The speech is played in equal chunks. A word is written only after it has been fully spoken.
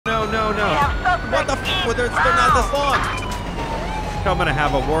no, no. What the f? Well, they're not this long. I'm gonna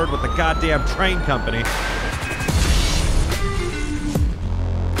have a word with the goddamn train company.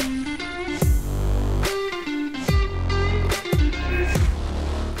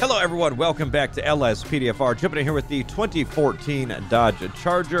 Hello everyone, welcome back to LSPDFR. Jumping in here with the 2014 Dodge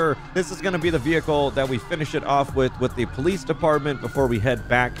Charger. This is going to be the vehicle that we finish it off with the police department before we head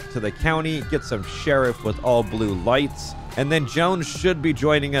back to the county, get some sheriff with all blue lights. And then Jones should be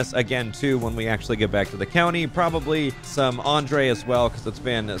joining us again too when we actually get back to the county. Probably some Andre as well, because it's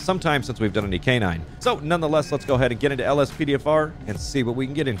been some time since we've done any canine. So nonetheless, let's go ahead and get into LSPDFR and see what we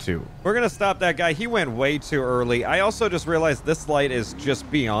can get into. We're going to stop that guy. He went way too early. I also just realized this light is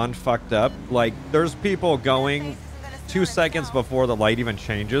just beyond fucked up. Like, there's people going 2 seconds before the light even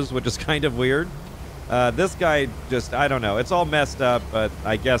changes, which is kind of weird. This guy just, I don't know. It's all messed up, but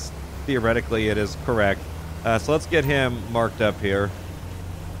I guess theoretically it is correct. So let's get him marked up here.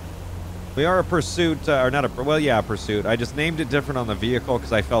 We are a pursuit, or not a, well, yeah, a pursuit. I just named it different on the vehicle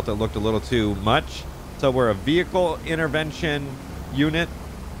because I felt it looked a little too much. So we're a vehicle intervention unit.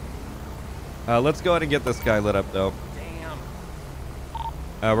 Let's go ahead and get this guy lit up, though. Damn.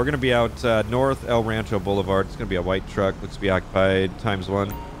 We're going to be out north El Rancho Boulevard. It's going to be a white truck. Looks to be occupied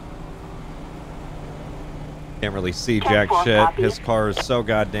 ×1. Can't really see jack shit. His car is so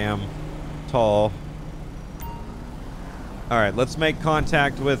goddamn tall. All right, let's make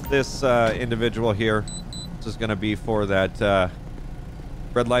contact with this individual here. This is going to be for that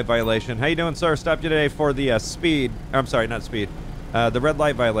red light violation. How you doing, sir? Stopped you today for the speed. I'm sorry, not speed. The red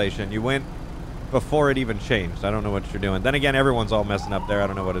light violation. You went before it even changed. I don't know what you're doing. Then again, everyone's all messing up there. I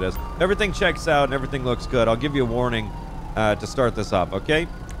don't know what it is. Everything checks out and everything looks good. I'll give you a warning to start this up, okay?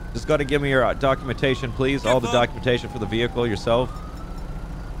 Just got to give me your documentation, please. All the documentation for the vehicle yourself.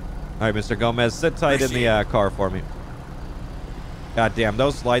 All right, Mr. Gomez, sit tight in the car for me. God damn,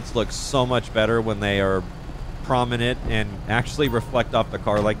 those lights look so much better when they are prominent and actually reflect off the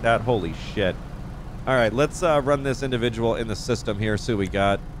car like that. Holy shit. All right, let's run this individual in the system here. See what we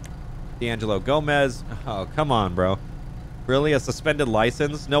got. D'Angelo Gomez. Oh, come on, bro. Really? A suspended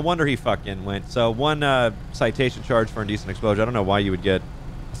license? No wonder he fucking went. So one citation charge for indecent exposure. I don't know why you would get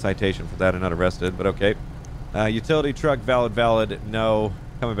a citation for that and not arrested, but okay. Utility truck, valid. No.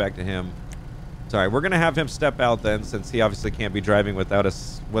 Coming back to him. Sorry, we're going to have him step out then, since he obviously can't be driving without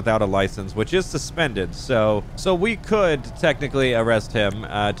a license, which is suspended. So we could technically arrest him,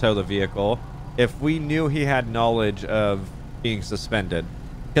 tow the vehicle, if we knew he had knowledge of being suspended.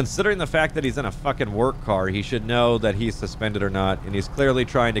 Considering the fact that he's in a fucking work car, he should know that he's suspended or not, and he's clearly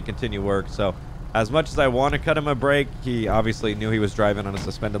trying to continue work. So as much as I want to cut him a break, he obviously knew he was driving on a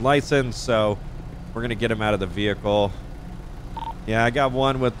suspended license, so we're going to get him out of the vehicle. Yeah, I got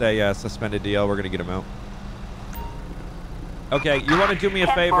one with a suspended DL. We're going to get him out. Okay, you want to do me a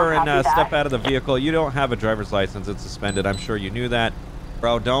favor and step out of the vehicle? You don't have a driver's license. It's suspended. I'm sure you knew that.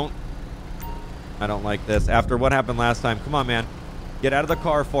 Bro, don't. I don't like this. After what happened last time, come on, man. Get out of the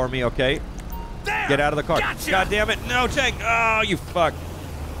car for me, okay? Damn, get out of the car. Gotcha. God damn it. No, Chang. Oh, you fuck.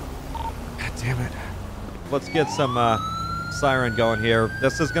 God damn it. Let's get some siren going here.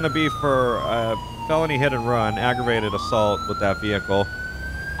 This is going to be for felony hit and run, aggravated assault with that vehicle.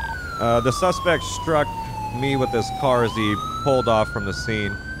 The suspect struck me with his car as he pulled off from the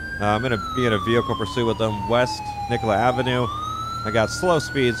scene. I'm going to be in a vehicle pursuit with him, West Nicola Avenue. I got slow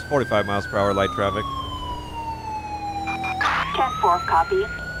speeds, 45 miles per hour, light traffic. 10-4, copy.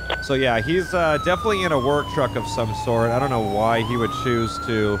 So yeah, he's definitely in a work truck of some sort. I don't know why he would choose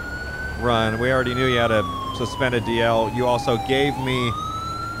to run. We already knew you had a suspended DL. You also gave me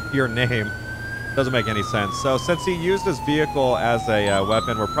your name. Doesn't make any sense. So since he used his vehicle as a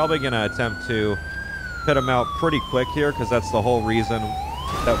weapon, we're probably going to attempt to pit him out pretty quick here, because that's the whole reason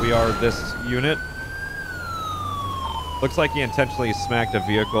that we are this unit. Looks like he intentionally smacked a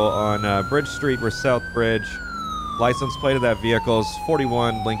vehicle on Bridge Street. We're South Bridge. License plate of that vehicle is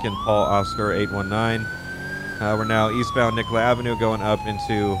 41 Lincoln Paul Oscar 819. We're now eastbound Nicola Avenue going up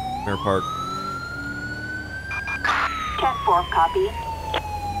into Mirror Park. 10-4, copy.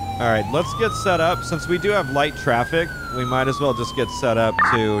 All right, let's get set up. Since we do have light traffic, we might as well just get set up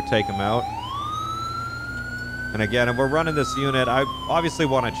to take him out. And again, if we're running this unit, I obviously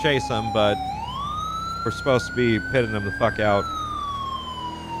want to chase him, but we're supposed to be pitting him the fuck out.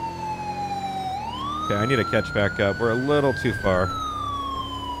 Okay, I need to catch back up. We're a little too far.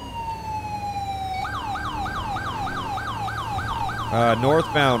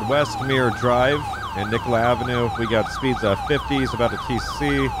 Northbound West Mirror Drive and Nicola Avenue. We got speeds of 50s, about to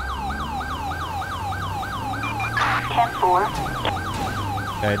TC.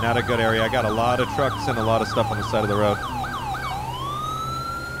 10-4. Okay, not a good area. I got a lot of trucks and a lot of stuff on the side of the road.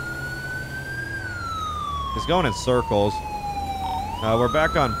 He's going in circles. We're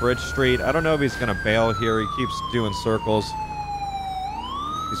back on Bridge Street. I don't know if he's going to bail here. He keeps doing circles.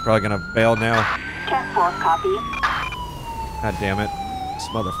 He's probably going to bail now. 10-4, copy. God damn it. This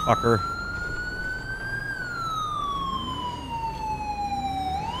motherfucker.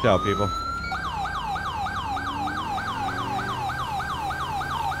 Ciao, people.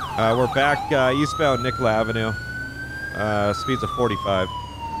 We're back eastbound Nickel Avenue. Speeds of 45.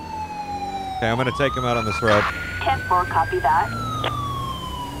 Okay, I'm going to take him out on this road. 10-4, copy that.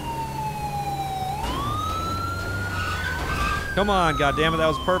 Come on, goddammit, that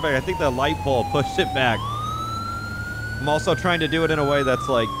was perfect. I think the light pole pushed it back. I'm also trying to do it in a way that's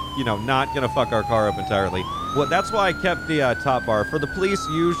like, you know, not going to fuck our car up entirely. Well, that's why I kept the top bar. For the police,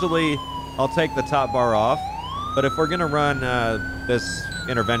 usually I'll take the top bar off. But if we're going to run this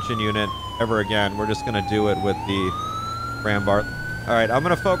intervention unit ever again, we're just going to do it with the ram bar. All right, I'm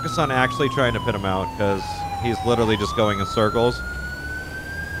going to focus on actually trying to pin him out because he's literally just going in circles.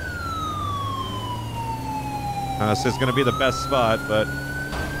 This is going to be the best spot, but...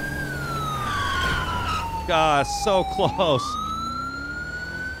 God, so close.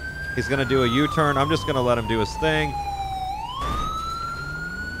 He's going to do a U-turn. I'm just going to let him do his thing.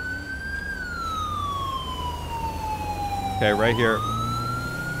 Okay, right here.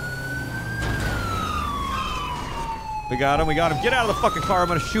 We got him, we got him. Get out of the fucking car, I'm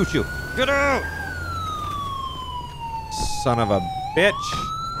going to shoot you. Get out! Son of a bitch.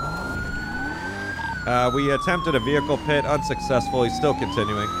 We attempted a vehicle pit, unsuccessful. He's still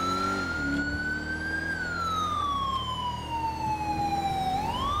continuing.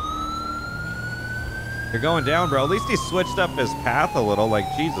 You're going down, bro. At least he switched up his path a little. Like,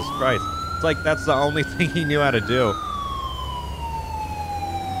 Jesus Christ. It's like that's the only thing he knew how to do.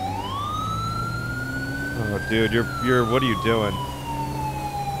 Oh, dude, you're, what are you doing?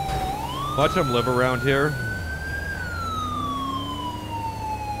 Watch him live around here.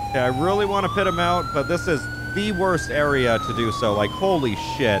 Okay, I really want to pit him out, but this is the worst area to do so. Like, holy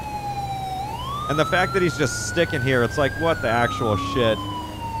shit. And the fact that he's just sticking here, it's like, what the actual shit?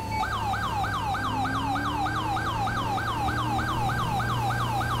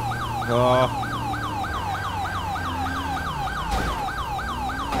 Oh.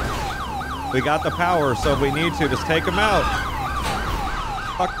 We got the power, so if we need to, just take him out.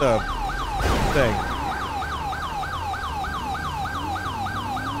 Fuck the thing.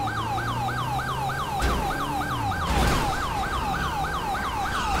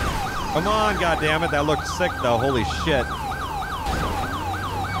 Come on, goddammit. That looked sick, though. Holy shit.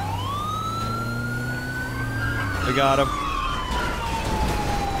 We got him.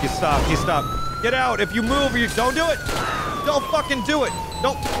 He stopped. He stopped. Get out. If you move, you don't do it. Don't fucking do it.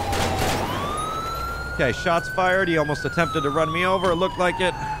 Don't. Okay, shots fired. He almost attempted to run me over. It looked like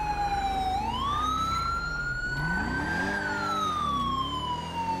it.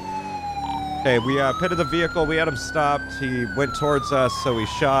 Okay, we pitted the vehicle. We had him stopped. He went towards us, so he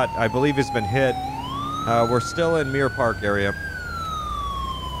shot. I believe he's been hit. We're still in Mirror Park area.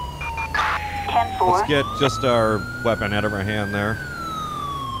 10-4. Let's get just our weapon out of our hand there.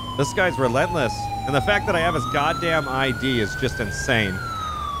 This guy's relentless. And the fact that I have his goddamn ID is just insane.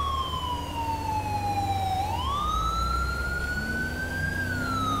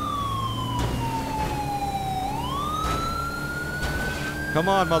 Come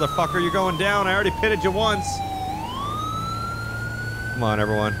on, motherfucker. You're going down. I already pitted you once. Come on,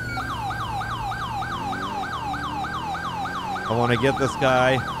 everyone. I want to get this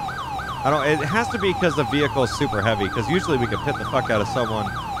guy. It has to be because the vehicle is super heavy, because usually we can pit the fuck out of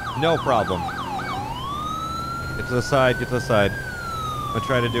someone. No problem. Get to the side. Get to the side. I'm going to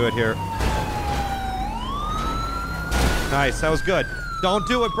try to do it here. Nice. That was good. Don't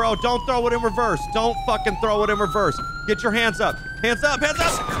do it, bro. Don't throw it in reverse. Don't fucking throw it in reverse. Get your hands up. Hands up. Hands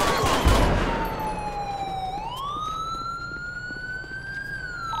up.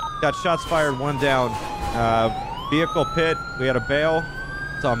 Got shots fired. One down. Vehicle pit. We had a bail.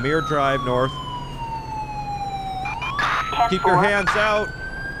 It's on Mirror Drive North. 10-4. Keep your hands out.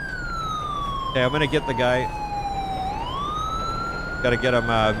 Okay, I'm going to get the guy. Got to get him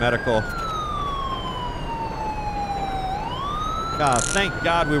medical. Thank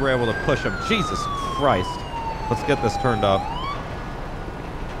God we were able to push him. Jesus Christ. Let's get this turned off.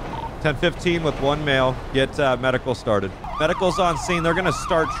 10:15 with one male. Get medical started. Medical's on scene. They're going to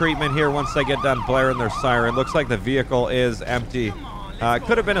start treatment here once they get done blaring their siren. Looks like the vehicle is empty. It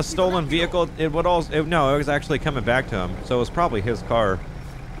could have been a stolen vehicle. It would also... no, it was actually coming back to him. So it was probably his car.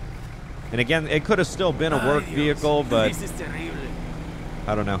 And again, it could have still been a work vehicle, but...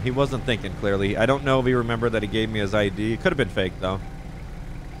 I don't know. He wasn't thinking clearly. I don't know if he remembered that he gave me his ID. It could have been fake, though.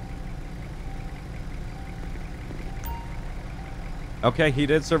 Okay, he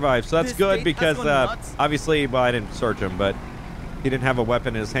did survive, so that's This good state because has gone nuts. obviously, well, I didn't search him, but he didn't have a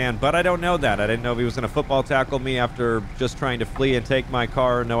weapon in his hand. But I don't know that. I didn't know if he was going to football tackle me after just trying to flee and take my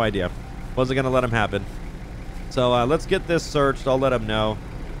car. No idea. Wasn't going to let him happen. So let's get this searched. I'll let him know.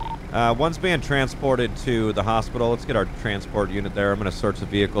 One's being transported to the hospital. Let's get our transport unit there. I'm going to search the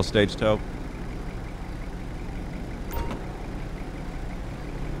vehicle, stage tow.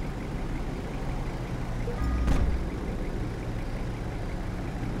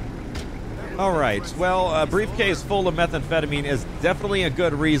 All right, well, a briefcase full of methamphetamine is definitely a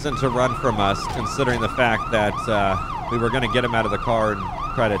good reason to run from us, considering the fact that we were going to get him out of the car and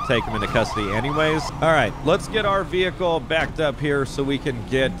try to take him into custody anyways. All right, let's get our vehicle backed up here so we can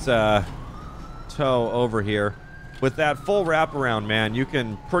get tow over here. With that full wraparound, man, you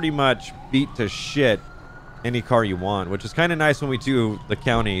can pretty much beat to shit any car you want, which is kind of nice when we do the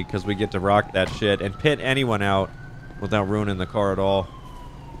county because we get to rock that shit and pit anyone out without ruining the car at all.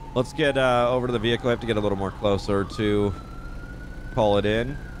 Let's get over to the vehicle. I have to get a little more closer to call it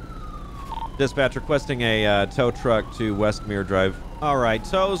in. Dispatch requesting a tow truck to Westmere Drive. All right,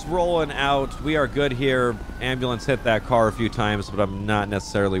 tow's rolling out. We are good here. Ambulance hit that car a few times, but I'm not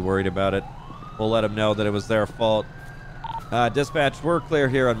necessarily worried about it. We'll let them know that it was their fault. Dispatch, we're clear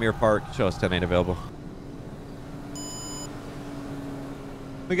here on Mere Park. Show us 10-8 available.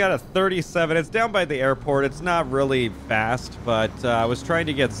 We got a 37. It's down by the airport. It's not really fast, but I was trying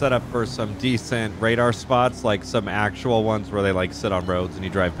to get set up for some decent radar spots, like some actual ones where they like sit on roads and you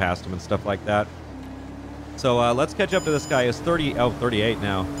drive past them and stuff like that. So let's catch up to this guy. It's 38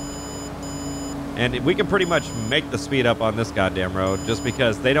 now. And we can pretty much make the speed up on this goddamn road just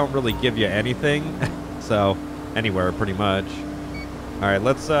because they don't really give you anything. So anywhere pretty much. All right,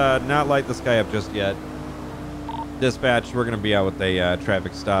 let's not light this guy up just yet. Dispatch, we're going to be out with a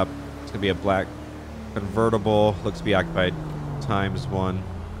traffic stop. It's going to be a black convertible. Looks to be occupied ×1.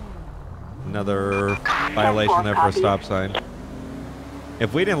 Another violation there for a stop sign.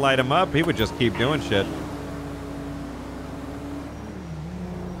 If we didn't light him up, he would just keep doing shit.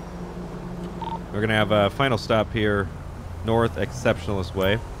 We're going to have a final stop here, North Exceptionalist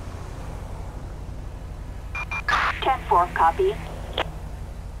Way. 10-4, copy. Is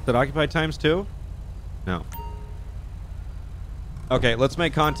it occupied ×2? No. Okay, let's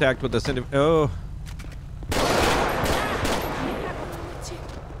make contact with this individual. Oh.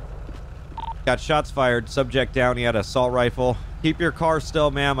 Got shots fired. Subject down. He had an assault rifle. Keep your car still,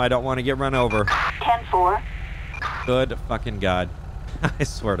 ma'am. I don't want to get run over. 10-4. Good fucking God. I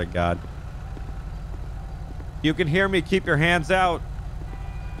swear to God. You can hear me. Keep your hands out.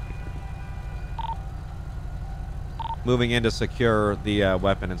 Moving in to secure the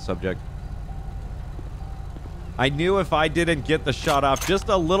weapon and subject. I knew if I didn't get the shot off just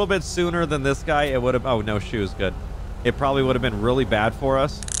a little bit sooner than this guy, it would have... Oh, no shoes. Good. It probably would have been really bad for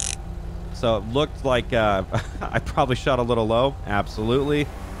us. So it looked like I probably shot a little low. Absolutely.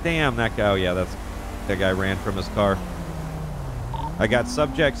 Damn, that guy. Oh, yeah, that guy ran from his car. I got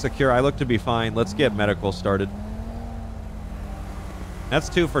subject secure. I look to be fine. Let's get medical started. That's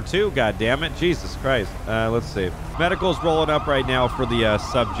 2 for 2. God damn it. Jesus Christ. Let's see. Medical's rolling up right now for the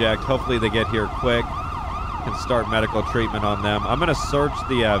subject. Hopefully they get here quick. Can start medical treatment on them. I'm going to search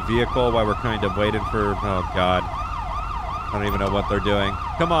the vehicle while we're kind of waiting for... Oh, God. I don't even know what they're doing.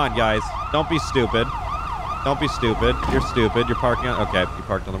 Come on, guys. Don't be stupid. Don't be stupid. You're stupid. You're parking on... Okay, you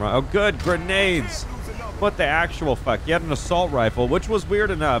parked on the wrong... Oh, good. Grenades. What the actual fuck? You had an assault rifle, which was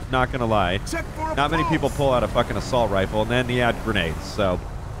weird enough, not going to lie. Not many people pull out a fucking assault rifle, and then he had grenades, so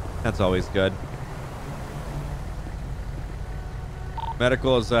that's always good.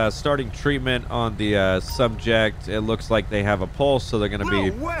 Medical is starting treatment on the subject. It looks like they have a pulse, so they're going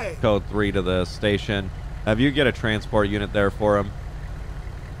to be code 3 to the station. Have you get a transport unit there for him?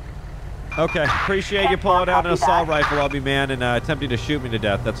 Okay, appreciate you pulling out an assault rifle on me, man, and attempting to shoot me to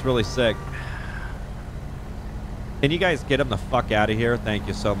death. That's really sick. Can you guys get him the fuck out of here? Thank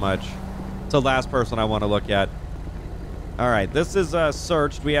you so much. It's the last person I want to look at. All right, this is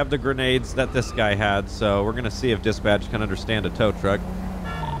searched. We have the grenades that this guy had, so we're going to see if dispatch can understand a tow truck.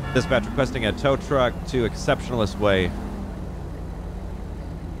 Dispatch requesting a tow truck to Exceptionalist Way.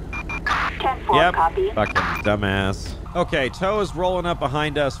 10-4, Yep, copy. fucking dumbass. Okay, tow is rolling up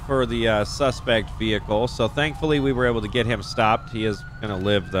behind us for the suspect vehicle, so thankfully we were able to get him stopped. He is going to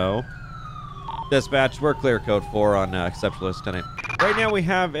live, though. Dispatch, we're clear code 4 on Exceptionalist 10-8. Right now we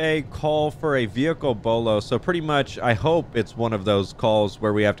have a call for a vehicle bolo, so pretty much I hope it's one of those calls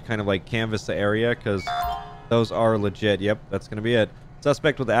where we have to kind of like canvass the area because those are legit. Yep, that's going to be it.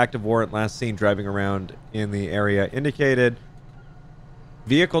 Suspect with active warrant last seen driving around in the area indicated.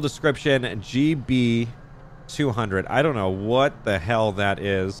 Vehicle description GB Ep.208. I don't know what the hell that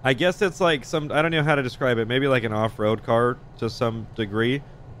is. I guess it's like some, I don't know how to describe it. Maybe like an off-road car to some degree.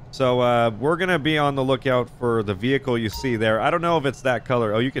 So we're going to be on the lookout for the vehicle you see there. I don't know if it's that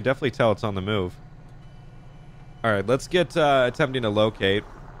color. Oh, you could definitely tell it's on the move. All right, let's get attempting to locate.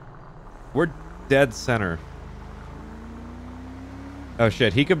 We're dead center. Oh,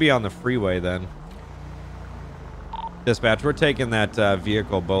 shit. He could be on the freeway then. Dispatch, we're taking that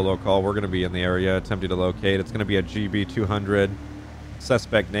vehicle Bolo call. We're going to be in the area attempting to locate. It's going to be a GB200.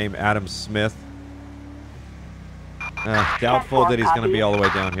 Suspect name Adam Smith. Doubtful that he's going to be all the way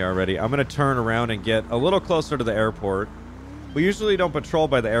down here already. I'm going to turn around and get a little closer to the airport. We usually don't patrol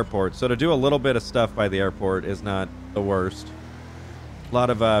by the airport, so to do a little bit of stuff by the airport is not the worst. A lot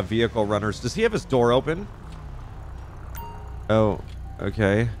of vehicle runners. Does he have his door open? Oh,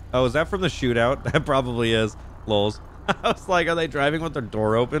 okay. Oh, is that from the shootout? That probably is. Lols. I was like, are they driving with their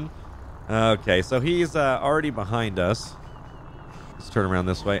door open? Okay, so he's already behind us. Let's turn around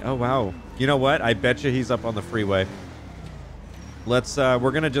this way. Oh, wow. You know what? I bet you he's up on the freeway. Let's,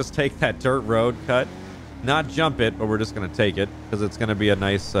 we're going to just take that dirt road cut. Not jump it, but we're just going to take it because it's going to be a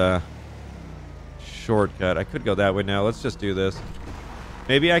nice shortcut. I could go that way now. Let's just do this.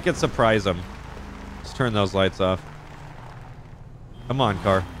 Maybe I could surprise him. Let's turn those lights off. Come on,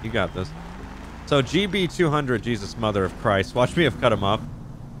 car. You got this. So GB200, Jesus Mother of Christ. Watch me have cut him off.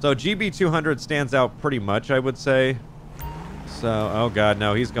 So GB200 stands out pretty much, I would say. So, oh God,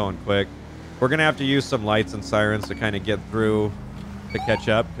 no, he's going quick. We're going to have to use some lights and sirens to kind of get through to catch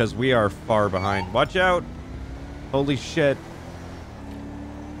up because we are far behind. Watch out. Holy shit.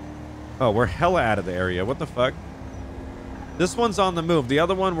 Oh, we're hella out of the area. What the fuck? This one's on the move. The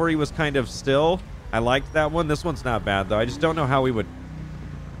other one where he was kind of still, I liked that one. This one's not bad, though. I just don't know how we would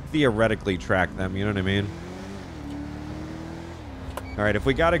theoretically track them, you know what I mean? All right, if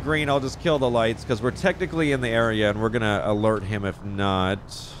we got a green, I'll just kill the lights because we're technically in the area and we're gonna alert him if not.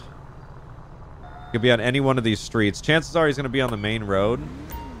 Could be on any one of these streets. Chances are he's gonna be on the main road.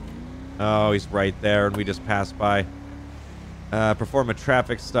 Oh, he's right there and we just passed by. Perform a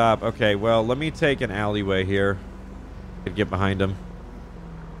traffic stop. Okay, well, let me take an alleyway here. Could get behind him.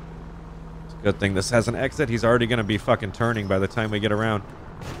 It's a good thing this has an exit. He's already gonna be fucking turning by the time we get around.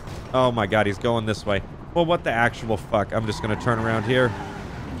 Oh my God, he's going this way. Well, what the actual fuck? I'm just going to turn around here.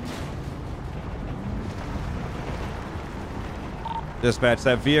 Dispatch,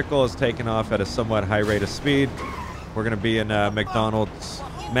 that vehicle is taking off at a somewhat high rate of speed. We're going to be in McDonald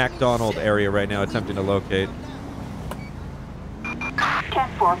area right now, attempting to locate.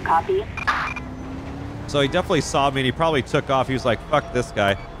 10-4, copy. So he definitely saw me and he probably took off. He was like, fuck this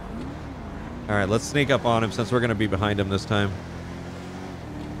guy. All right, let's sneak up on him since we're going to be behind him this time.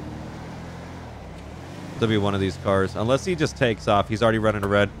 To be one of these cars. Unless he just takes off. He's already running a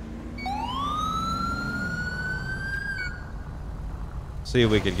red. See if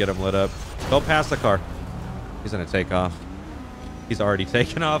we can get him lit up. Go past the car. He's going to take off. He's already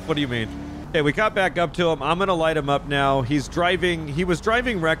taken off. What do you mean? Okay, we got back up to him. I'm going to light him up now. He's driving. He was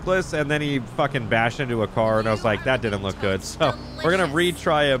driving reckless, and then he fucking bashed into a car, and I was like, that didn't look good. So we're going to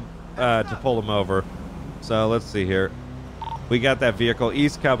retry him to pull him over. So let's see here. We got that vehicle,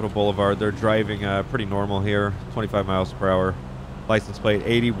 East Capitol Boulevard. They're driving pretty normal here, 25 miles per hour. License plate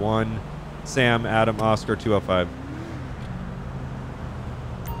 81, Sam, Adam, Oscar, 205.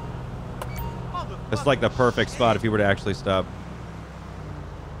 It's like the perfect spot if he were to actually stop.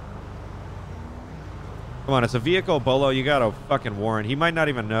 Come on, it's a vehicle, Bolo. You got a fucking warrant. He might not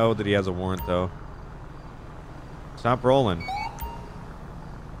even know that he has a warrant, though. Stop rolling.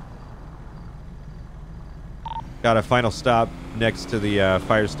 Got a final stop next to the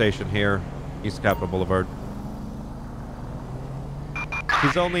fire station here, East Capitol Boulevard.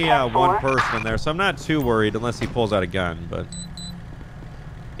 He's only one person in there, so I'm not too worried unless he pulls out a gun, but...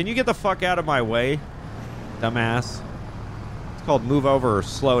 Can you get the fuck out of my way, dumbass? It's called move over or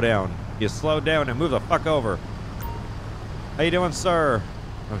slow down. You slow down and move the fuck over. How you doing, sir?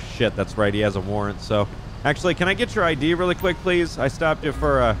 Oh, shit, that's right, he has a warrant, so... Actually, can I get your ID really quick, please? I stopped you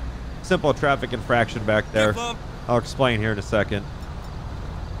for a simple traffic infraction back there. I'll explain here in a second.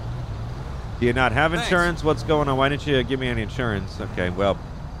 Do you not have insurance? Thanks. What's going on? Why didn't you give me any insurance? Okay, well,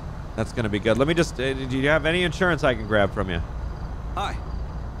 that's going to be good. Let me just... do you have any insurance I can grab from you? Hi.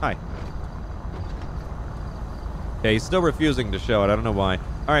 Hi. Okay, he's still refusing to show it. I don't know why.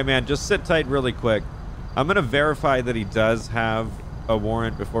 All right, man, just sit tight really quick. I'm going to verify that he does have a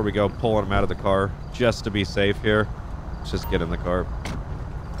warrant before we go pulling him out of the car, just to be safe here. Let's just get in the car.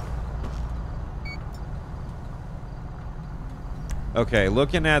 Okay,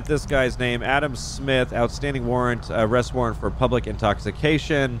 looking at this guy's name, Adam Smith, outstanding warrant, arrest warrant for public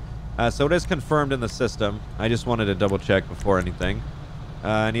intoxication. So it is confirmed in the system. I just wanted to double check before anything.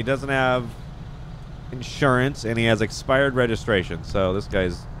 And he doesn't have insurance, and he has expired registration. So this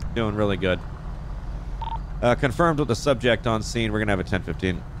guy's doing really good. Confirmed with the subject on scene. We're going to have a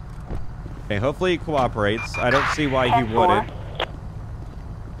 1015. Okay, hopefully he cooperates. I don't see why he wouldn't.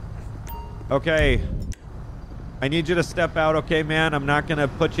 Okay. I need you to step out, okay, man? I'm not going to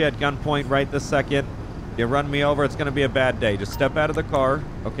put you at gunpoint right this second. You run me over, it's going to be a bad day. Just step out of the car,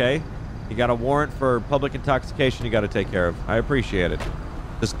 okay? You got a warrant for public intoxication you got to take care of. I appreciate it.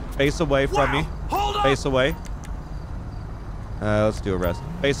 Just face away from me. Hold on. Face away. Let's do arrest.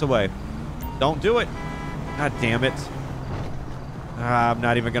 Face away. Don't do it. God damn it. I'm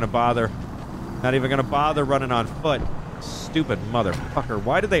not even going to bother. Not even going to bother running on foot. Stupid motherfucker.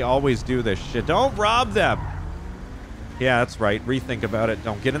 Why do they always do this shit? Don't rob them. Yeah, that's right. Rethink about it.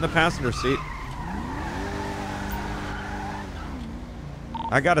 Don't get in the passenger seat.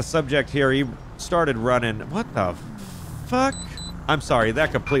 I got a subject here. He started running. What the fuck? I'm sorry.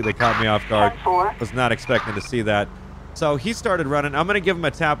 That completely caught me off guard. 10-4. Was not expecting to see that. So he started running. I'm going to give him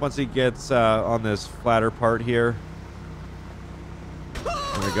a tap once he gets on this flatter part here.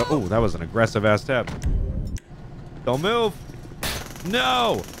 There we go. Oh, that was an aggressive-ass tap. Don't move.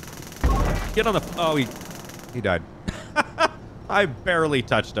 No. Get on the... Oh, he died. I barely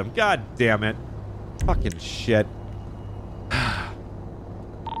touched him. God damn it. Fucking shit.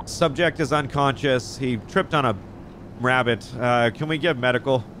 Subject is unconscious. He tripped on a rabbit. Can we get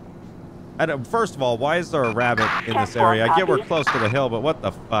medical? First of all, why is there a rabbit in this area? I get we're close to the hill, but what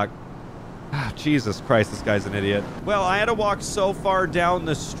the fuck? Jesus Christ, this guy's an idiot. Well, I had to walk so far down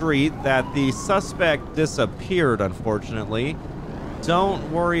the street that the suspect disappeared, unfortunately.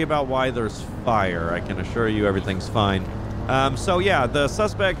 Don't worry about why there's fire. I can assure you everything's fine. So yeah, the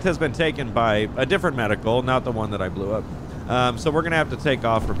suspect has been taken by a different medical, not the one that I blew up. So we're going to have to take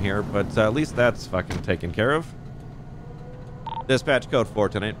off from here, but at least that's fucking taken care of. Dispatch code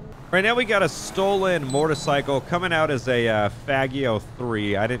 410. Right now we got a stolen motorcycle coming out as a Faggio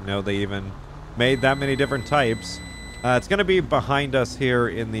 3. I didn't know they even made that many different types. It's going to be behind us here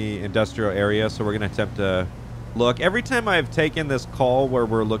in the industrial area, so we're going to attempt to look. Every time I've taken this call where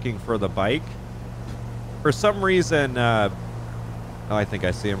we're looking for the bike, for some reason... oh, I think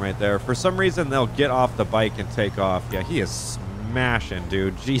I see him right there. For some reason, they'll get off the bike and take off. Yeah, he is smashing,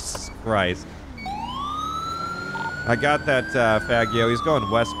 dude. Jesus Christ. I got that Faggio. He's going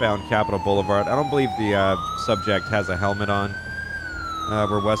westbound Capitol Boulevard. I don't believe the subject has a helmet on.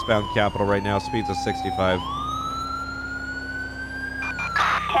 We're westbound Capitol right now. Speed's a 65.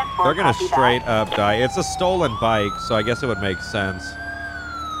 They're going to straight up die. It's a stolen bike, so I guess it would make sense.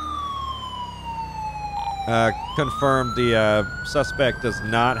 Confirmed the suspect does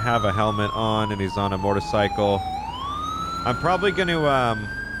not have a helmet on, and he's on a motorcycle. I'm probably going to...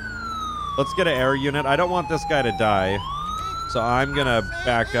 let's get an air unit. I don't want this guy to die, so I'm going to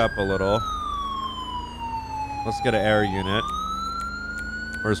back up a little. Let's get an air unit.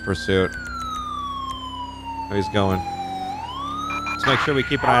 Where's pursuit? Oh, he's going. Let's make sure we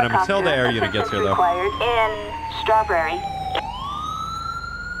keep an eye on him until the air unit gets here, though. Required in Strawberry.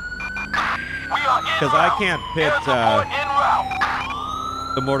 Because I can't pit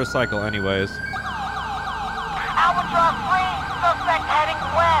the motorcycle anyways. Albatross 3, suspect heading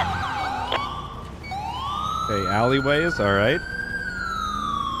west. Okay, alleyways, alright.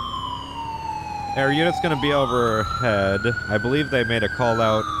 Air unit's going to be overhead. I believe they made a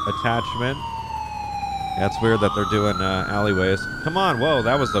call-out attachment. That's weird that they're doing alleyways. Come on, whoa,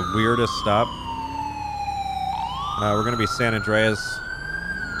 that was the weirdest stop. We're going to be San Andreas.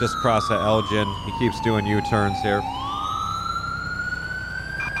 Just cross at Elgin. He keeps doing U-turns here.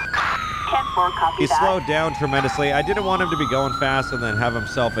 10-4, copy He that. slowed down tremendously. I didn't want him to be going fast and then have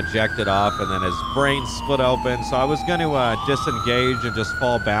himself ejected off and then his brain split open. So I was going to disengage and just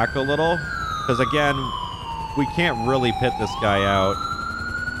fall back a little. Because again, we can't really pit this guy out.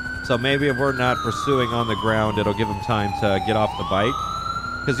 So maybe if we're not pursuing on the ground, it'll give him time to get off the bike.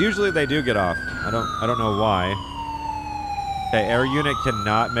 Because usually they do get off. I don't know why. Okay, air unit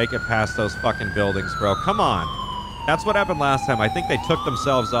cannot make it past those fucking buildings, bro. Come on. That's what happened last time. I think they took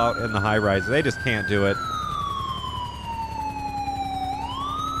themselves out in the high-rise. They just can't do it.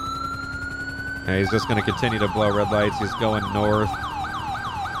 Okay, he's just going to continue to blow red lights. He's going north.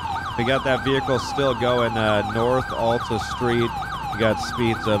 We got that vehicle still going north, Alta Street. We got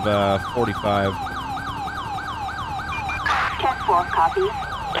speeds of 45. 10-4, copy.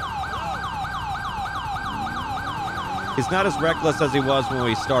 He's not as reckless as he was when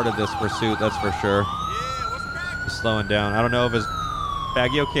we started this pursuit, that's for sure. He's slowing down. I don't know if his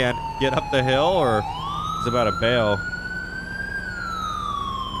Faggio can't get up the hill or he's about to bail.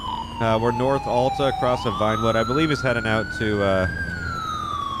 We're north Alta across of Vinewood. I believe he's heading out to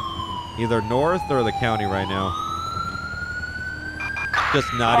either north or the county right now.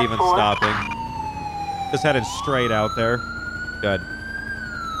 Just not even stopping. Just heading straight out there. Good.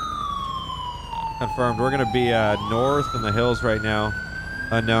 Confirmed. We're going to be north in the hills right now.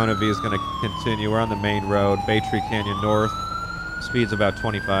 Unknown if he's going to continue. We're on the main road, Bay Tree Canyon North. Speed's about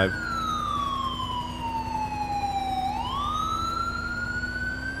 25.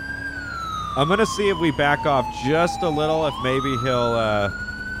 I'm going to see if we back off just a little, if maybe he'll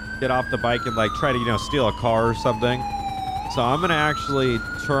get off the bike and like try to, you know, steal a car or something. So I'm going to actually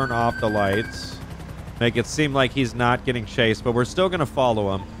turn off the lights, make it seem like he's not getting chased, but we're still going to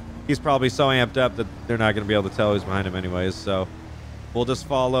follow him. He's probably so amped up that they're not going to be able to tell who's behind him anyways, so we'll just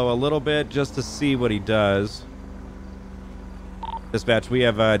follow a little bit just to see what he does. Dispatch, we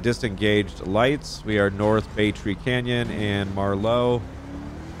have disengaged lights. We are north Bay Tree Canyon and Marlowe.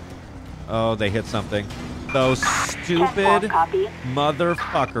 Oh, they hit something. Those stupid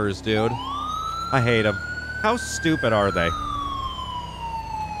motherfuckers, dude. I hate them. How stupid are they?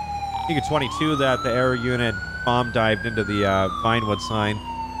 I think at 22 that the air unit bomb dived into the Vinewood sign.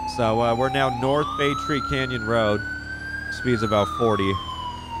 So we're now north Bay Tree Canyon Road. Speed's about 40.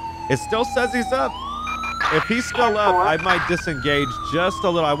 It still says he's up. If he's still up, I might disengage just a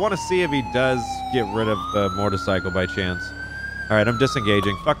little. I want to see if he does get rid of the motorcycle by chance. All right, I'm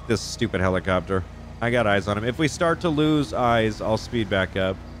disengaging. Fuck this stupid helicopter. I got eyes on him. If we start to lose eyes, I'll speed back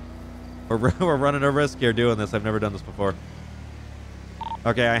up. We're running a risk here doing this. I've never done this before.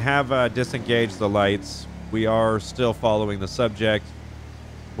 Okay, I have disengaged the lights. We are still following the subject.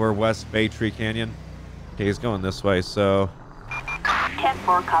 We're west Bay Tree Canyon. Okay, he's going this way, so...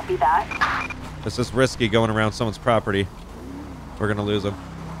 10-4, copy that. This is risky going around someone's property. We're going to lose him.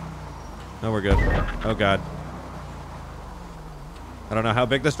 No, we're good. Oh, God. I don't know how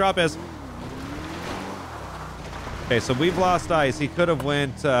big this drop is. Okay, so we've lost ice. He could have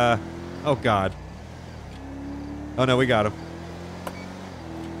went... oh, God. Oh, no, we got him.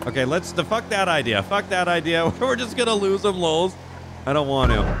 Okay, let's... fuck that idea. Fuck that idea. We're just going to lose him, lols. I don't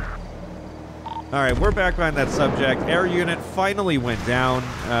want to. All right, we're back behind that subject. Air unit finally went down.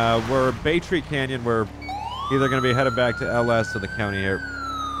 We're Bay Tree Canyon. We're either going to be headed back to LS or the county here.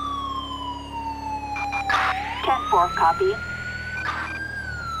 10-4, copy.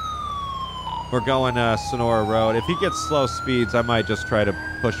 We're going Sonora Road. If he gets slow speeds, I might just try to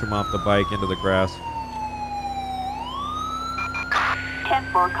push him off the bike into the grass.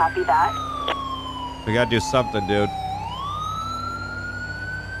 10-4, copy that. We got to do something, dude.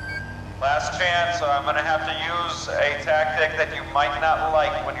 Last chance, I'm going to have to use a tactic that you might not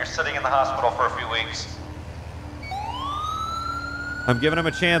like when you're sitting in the hospital for a few weeks. I'm giving him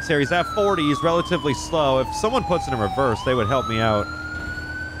a chance here. He's at 40. He's relatively slow. If someone puts it in reverse, they would help me out.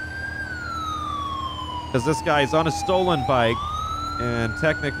 Because this guy's on a stolen bike, and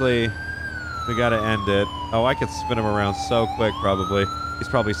technically, we got to end it. Oh, I could spin him around so quick, probably. He's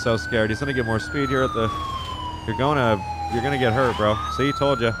probably so scared. He's going to get more speed here at the... You're going to get hurt, bro. See,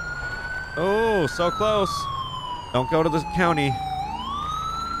 told you. Oh, so close. Don't go to the county.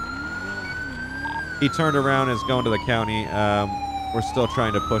 He turned around and is going to the county. We're still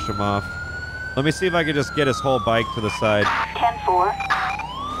trying to push him off. Let me see if I can just get his whole bike to the side. 10-4.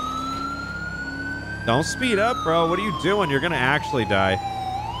 Don't speed up, bro. What are you doing? You're going to actually die.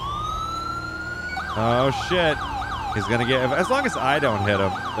 Oh, shit. He's going to get... As long as I don't hit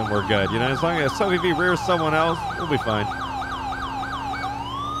him, then we're good. You know, as long as... So if he rears someone else, we'll be fine.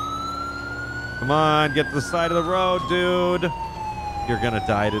 Come on, get to the side of the road, dude. You're gonna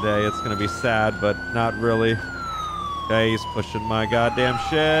die today. It's gonna be sad, but not really. Okay, he's pushing my goddamn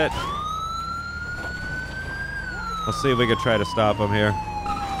shit. Let's see if we can try to stop him here.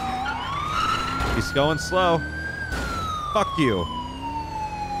 He's going slow. Fuck you.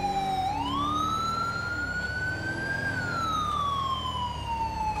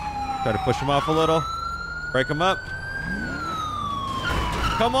 Try to push him off a little. Break him up.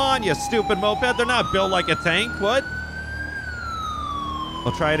 Come on, you stupid moped. They're not built like a tank. What?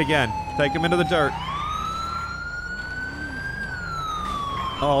 We'll try it again. Take him into the dirt.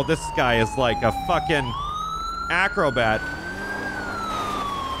 Oh, this guy is like a fucking acrobat.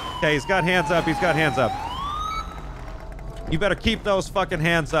 Okay, he's got hands up. He's got hands up. You better keep those fucking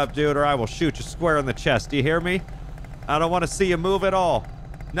hands up, dude, or I will shoot you square in the chest. Do you hear me? I don't want to see you move at all.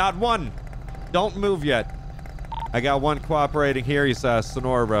 Not one. Don't move yet. I got one cooperating here. He's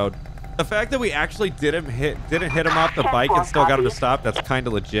Sonora Road. The fact that we actually didn't hit him off the bike and still got him to stop, that's kind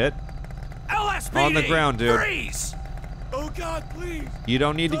of legit. LSPD, on the ground, dude. Freeze! Oh God, please. You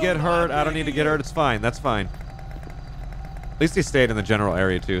don't need to get hurt. I don't need to get hurt. It's fine. That's fine. At least he stayed in the general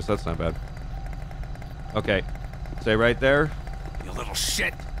area too, so that's not bad. Okay. Stay right there. You little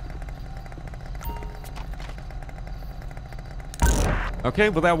shit. Okay,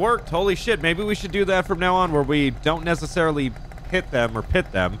 well that worked. Holy shit. Maybe we should do that from now on where we don't necessarily hit them or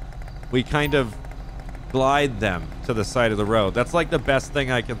pit them. We kind of glide them to the side of the road. That's like the best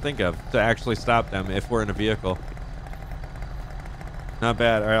thing I can think of to actually stop them if we're in a vehicle. Not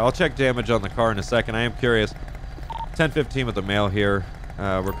bad. All right, I'll check damage on the car in a second. I am curious. 1015 with the mail here.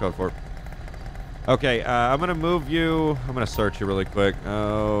 We're code 4. Okay, I'm going to move you. I'm going to search you really quick.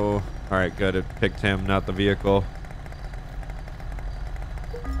 Oh, all right, good. It picked him, not the vehicle.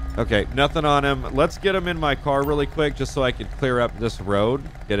 Okay, nothing on him. Let's get him in my car really quick just so I can clear up this road.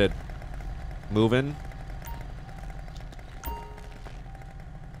 Get it moving.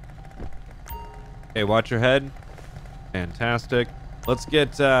 Okay, watch your head. Fantastic. Let's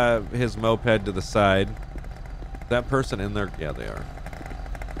get his moped to the side. Is that person in there? Yeah, they are.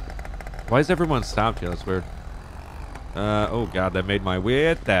 Why is everyone stopped here? That's weird. Oh god, that made my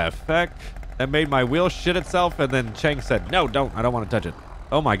wheel. What the fuck? That made my wheel shit itself, and then Chang said, no, don't. I don't want to touch it.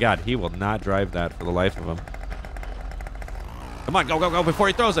 Oh my god, he will not drive that for the life of him. Come on, go, go, go before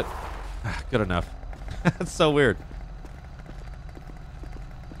he throws it. Good enough. That's so weird.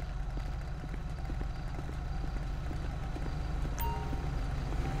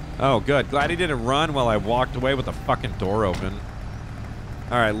 Oh, good. Glad he didn't run while I walked away with the fucking door open.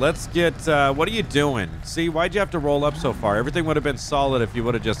 All right, let's get... what are you doing? See, why'd you have to roll up so far? Everything would have been solid if you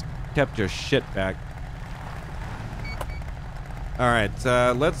would have just kept your shit back. All right,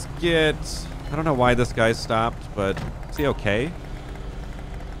 let's get... I don't know why this guy stopped, but is he okay?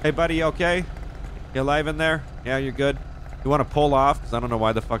 Hey, buddy, you okay? You alive in there? Yeah, you're good? You want to pull off? Because I don't know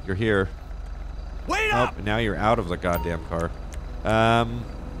why the fuck you're here. Wait up! Oh, now you're out of the goddamn car.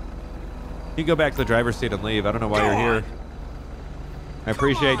 You can go back to the driver's seat and leave. I don't know why you're here. I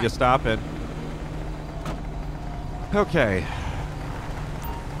appreciate you stopping. Okay.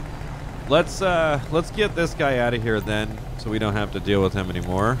 Let's get this guy out of here then, so we don't have to deal with him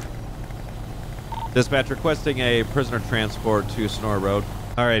anymore. Dispatch requesting a prisoner transport to Sonora Road.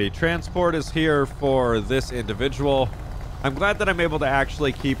 Alrighty, transport is here for this individual. I'm glad that I'm able to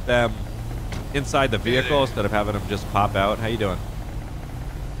actually keep them inside the vehicle instead of having them just pop out. How you doing?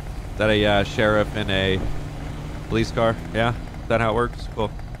 Is that a sheriff in a police car? Yeah? Is that how it works?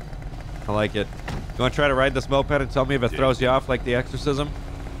 Cool. I like it. You want to try to ride this moped and tell me if it throws you off like the exorcism?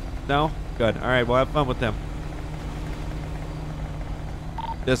 No? Good. Alright, well have fun with them.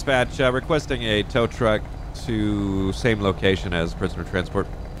 Dispatch requesting a tow truck to same location as prisoner transport.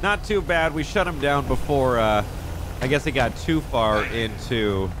 Not too bad. We shut him down before, I guess he got too far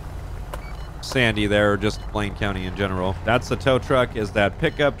into Sandy there, or just Blaine County in general. That's the tow truck, is that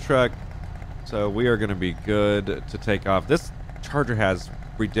pickup truck. So we are going to be good to take off. This Charger has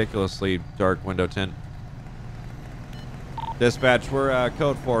ridiculously dark window tint. Dispatch, we're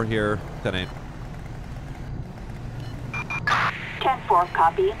code 4 here, 10-8. 10-4,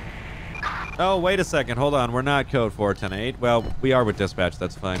 copy. Oh, wait a second. Hold on. We're not code 4, 10-8. Well, we are with dispatch.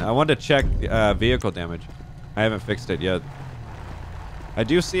 That's fine. I wanted to check vehicle damage. I haven't fixed it yet. I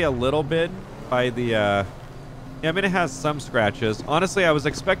do see a little bit by the... yeah, I mean, it has some scratches. Honestly, I was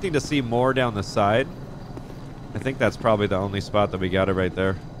expecting to see more down the side. I think that's probably the only spot that we got it right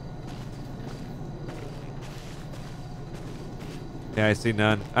there. Yeah, I see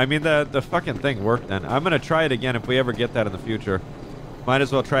none. I mean, the fucking thing worked then. I'm going to try it again if we ever get that in the future. Might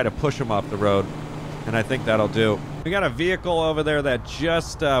as well try to push them off the road. And I think that'll do. We got a vehicle over there that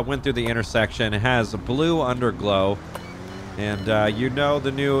just went through the intersection. It has a blue underglow. And you know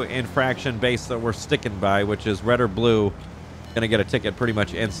the new infraction base that we're sticking by, which is red or blue. Gonna get a ticket pretty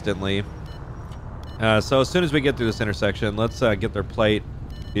much instantly. So as soon as we get through this intersection, let's get their plate.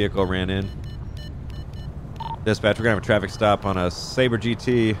 Vehicle ran in. Dispatch, we're gonna have a traffic stop on a Sabre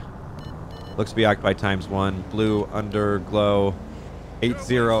GT. Looks to be occupied #1. Blue underglow.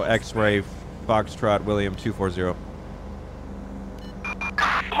 80 X-ray Foxtrot William 240.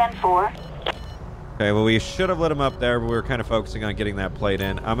 10-4. Okay, well we should have let him up there, but we were kind of focusing on getting that plate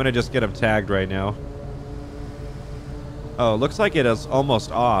in. I'm gonna just get him tagged right now. Oh, looks like it is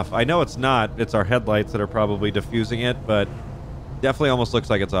almost off. I know it's not. It's our headlights that are probably diffusing it, but definitely almost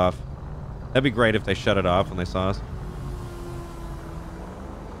looks like it's off. That'd be great if they shut it off when they saw us.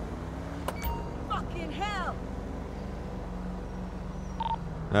 Fucking hell!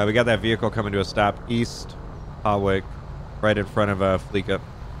 We got that vehicle coming to a stop east Hawick, right in front of Fleeca.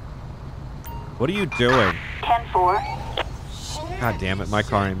 What are you doing? 10-4. God damn it, my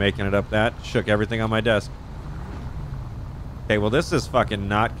car ain't making it up that. Shook everything on my desk. Okay, well this is fucking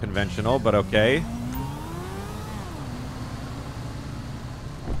not conventional, but okay.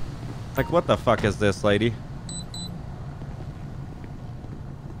 Like, what the fuck is this, lady?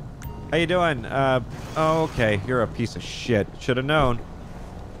 How you doing? Oh, okay. You're a piece of shit. Should have known.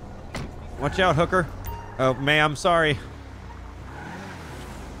 Watch out, hooker. Oh, ma'am, sorry.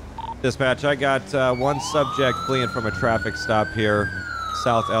 Dispatch, I got one subject fleeing from a traffic stop here,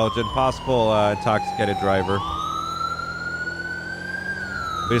 South Elgin. Possible intoxicated driver.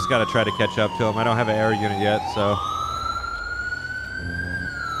 We just got to try to catch up to him. I don't have an air unit yet, so.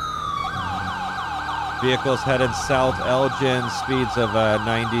 Vehicles heading South Elgin, speeds of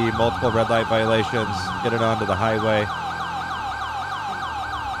 90, multiple red light violations. Get it onto the highway.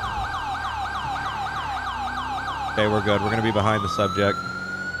 Okay, we're good. We're going to be behind the subject.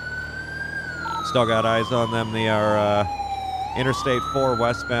 Still got eyes on them. They are Interstate 4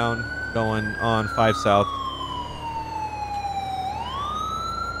 westbound, going on 5 south.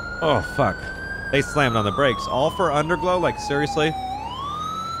 Oh, fuck. They slammed on the brakes. All for underglow? Like, seriously?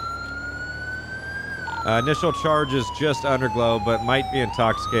 Initial charge is just underglow, but might be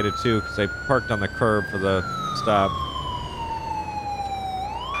intoxicated too, because they parked on the curb for the stop.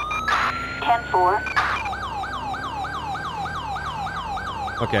 10-4.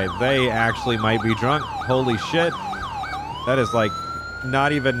 Okay, they actually might be drunk. Holy shit. That is, like,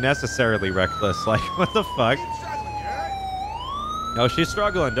 not even necessarily reckless. Like, what the fuck? Oh, she's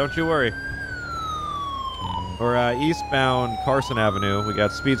struggling. Don't you worry. We're eastbound Carson Avenue. We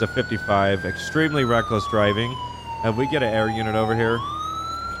got speeds of 55. Extremely reckless driving. Have we get an air unit over here?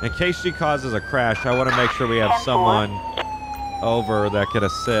 In case she causes a crash, I want to make sure we have someone over that can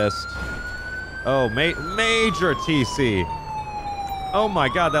assist. Oh, major TC. Oh my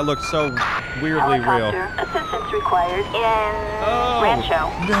god, that looks so weirdly real. Helicopter assistance required in Rancho.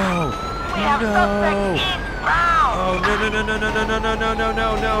 No. We have suspect eastbound. Oh,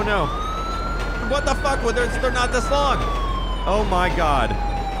 no. What the fuck? Well, they're not this long. Oh my god.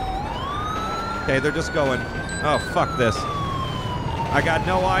 Okay, they're just going. Oh, fuck this. I got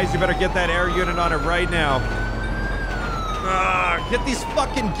no eyes. You better get that air unit on it right now. Get these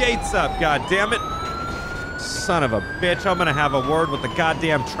fucking gates up, god damn it. Son of a bitch. I'm gonna have a word with the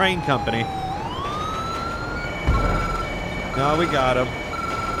goddamn train company. No, we got him.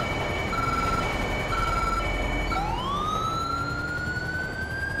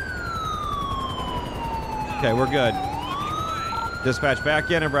 Okay, we're good. Dispatch back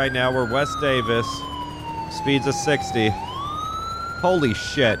in it right now. We're West Davis. Speeds of 60. Holy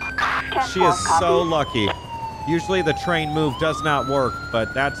shit. She is so lucky. Usually the train move does not work,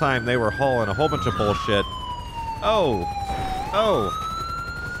 but that time they were hauling a whole bunch of bullshit. Oh. Oh.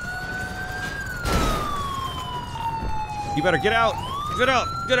 You better get out. Get out.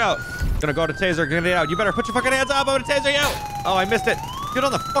 Get out. Gonna go to taser. Get it out. You better put your fucking hands up. I'm gonna taser you out. Oh, I missed it. Get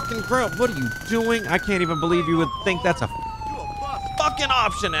on the fucking ground. What are you doing? I can't even believe you would think that's a fucking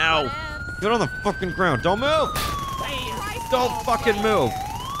option. Ow. Get on the fucking ground. Don't move. Don't fucking move.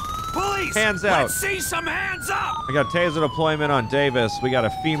 Police! Hands out. Let's see some hands up! I got taser deployment on Davis. We got a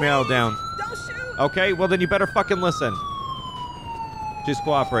female down. Don't shoot! Okay, well then you better fucking listen. She's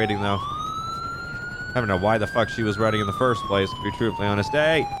cooperating though. I don't know why the fuck she was running in the first place, to be truthfully honest.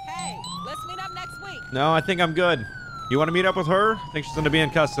 Hey! Hey, let's meet up next week. No, I think I'm good. You want to meet up with her? I think she's going to be in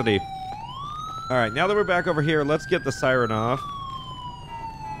custody. Alright, now that we're back over here, let's get the siren off.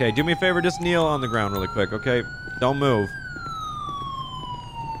 Okay, do me a favor, just kneel on the ground really quick, okay? Don't move.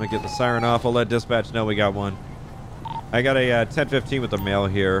 Let me get the siren off. I'll let dispatch know we got one. I got a 1015 with a male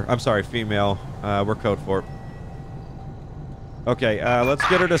here. I'm sorry, female. We're code 4. Okay, let's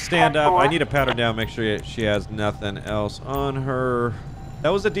get her to stand up. I need to pat her down, make sure she has nothing else on her. That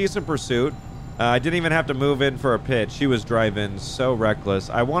was a decent pursuit. I didn't even have to move in for a pit. She was driving so reckless.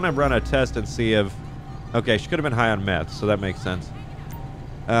 I want to run a test and see if... Okay, she could have been high on meth, so that makes sense.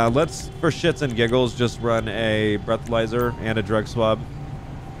 Let's, for shits and giggles, just run a breathalyzer and a drug swab.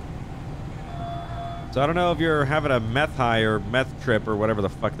 So I don't know if you're having a meth high or meth trip or whatever the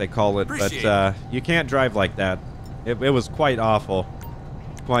fuck they call it, but you can't drive like that. It was quite awful.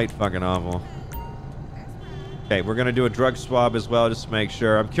 Quite fucking awful. Okay, we're going to do a drug swab as well, just to make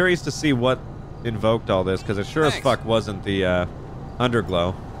sure. I'm curious to see what invoked all this, because it sure as fuck wasn't the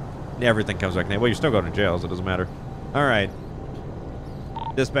underglow. Everything comes back. Well, you're still going to jail, so it doesn't matter. All right.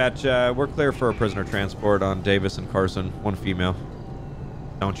 Dispatch, we're clear for a prisoner transport on Davis and Carson. One female.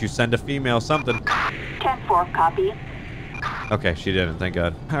 Don't you send a female something. 10-4, copy. Okay, she didn't, thank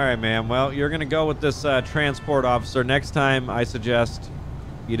God. All right, ma'am. Well, you're going to go with this transport officer. Next time, I suggest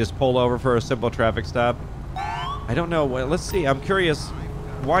you just pull over for a simple traffic stop. I don't know. Well, let's see. I'm curious.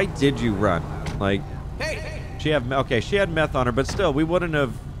 Why did you run? Like, she had... Okay, she had meth on her, but still, we wouldn't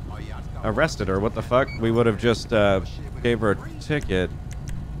have arrested her. What the fuck? We would have just gave her a ticket.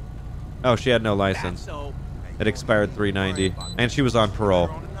 Oh, she had no license. It expired 390, and she was on parole.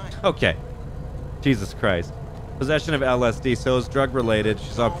 Okay. Jesus Christ. Possession of LSD, so it's drug related.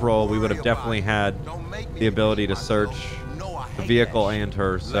 She's on parole. We would have definitely had the ability to search the vehicle and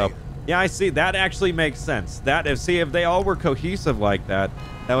her. So, yeah, I see. That actually makes sense. That if they all were cohesive like that,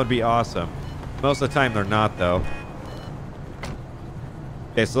 that would be awesome. Most of the time, they're not, though.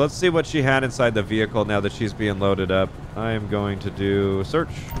 Okay, so let's see what she had inside the vehicle now that she's being loaded up. I am going to do search.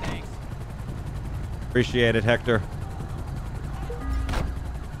 Appreciate it, Hector.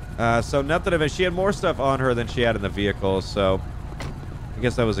 So nothing of it. She had more stuff on her than she had in the vehicle, so I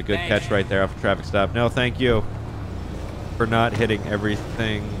guess that was a good catch right there off the traffic stop. No, thank you for not hitting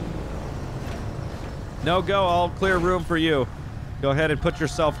everything. No go, all clear room for you. Go ahead and put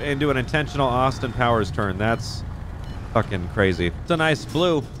yourself into an intentional Austin Powers turn. That's fucking crazy. It's a nice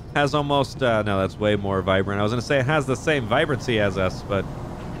blue. Has almost, no, that's way more vibrant. I was gonna say it has the same vibrancy as us, but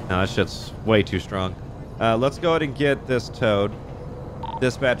no, that shit's way too strong. Let's go ahead and get this towed.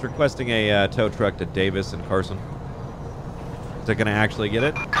 Dispatch requesting a tow truck to Davis and Carson. Is it gonna actually get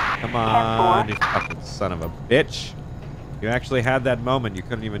it? Come on, you fucking son of a bitch. You actually had that moment. You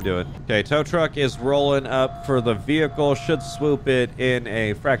couldn't even do it. Okay, tow truck is rolling up for the vehicle. Should swoop it in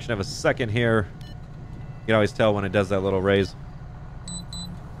a fraction of a second here. You can always tell when it does that little raise.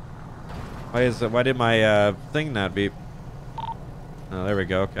 Why did my thing not beep? Oh, there we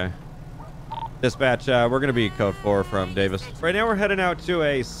go. Okay. Dispatch, we're going to be code 4 from Davis. Right now we're heading out to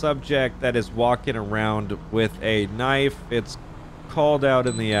a subject that is walking around with a knife. It's called out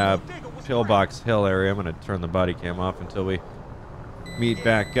in the Pillbox Hill area. I'm going to turn the body cam off until we meet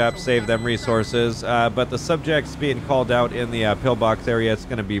back up, save them resources. But the subject's being called out in the Pillbox area. It's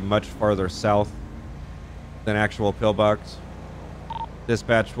going to be much farther south than actual Pillbox.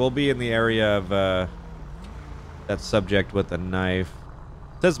 Dispatch, we'll be in the area of that subject with the knife.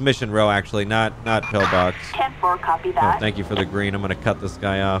 It says Mission Row, actually, not Pillbox. 10-4, copy that. Oh, thank you for the green. I'm going to cut this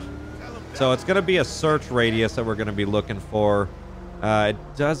guy off. So it's going to be a search radius that we're going to be looking for. It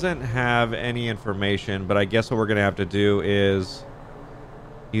doesn't have any information, but I guess what we're going to have to do is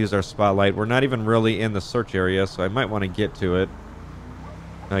use our spotlight. We're not even really in the search area, so I might want to get to it.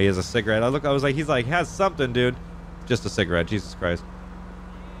 No, he has a cigarette. I was like, he's like, has something, dude. Just a cigarette. Jesus Christ.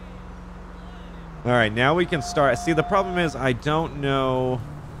 All right, now we can start. See, the problem is I don't know.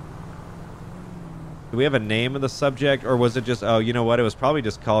 Do we have a name of the subject, or was it just, oh, you know what? It was probably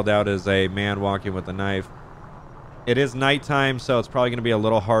just called out as a man walking with a knife. It is nighttime, so it's probably going to be a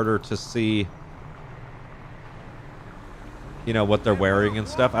little harder to see, you know, what they're wearing and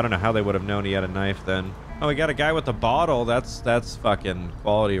stuff. I don't know how they would have known he had a knife then. Oh, we got a guy with a bottle. That's fucking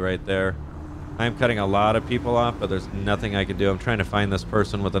quality right there. I'm cutting a lot of people off, but there's nothing I can do. I'm trying to find this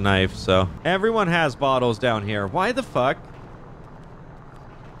person with a knife, so. Everyone has bottles down here. Why the fuck?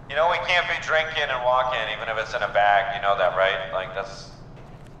 You know, we can't be drinking and walking, even if it's in a bag. You know that, right? Like, that's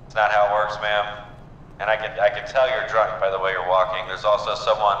not how it works, ma'am. And I can tell you're drunk by the way you're walking. There's also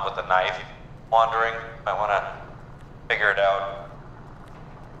someone with a knife wandering. Might want to figure it out.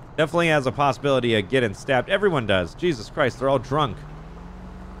 Definitely has a possibility of getting stabbed. Everyone does. Jesus Christ, they're all drunk.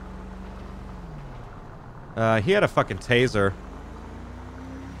 He had a fucking taser.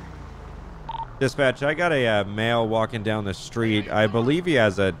 Dispatch, I got a male walking down the street. I believe he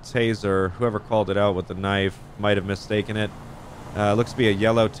has a taser. Whoever called it out with the knife might have mistaken it. Looks to be a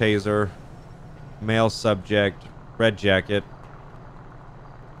yellow taser. Male subject. Red jacket.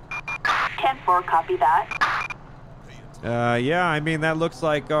 10-4, copy that. Yeah, I mean, that looks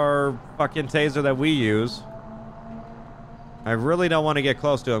like our fucking taser that we use. I really don't want to get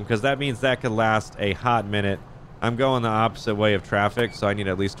close to him because that means that could last a hot minute. I'm going the opposite way of traffic, so I need to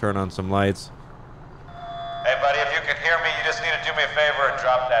at least turn on some lights. Hey, buddy, if you can hear me, you just need to do me a favor and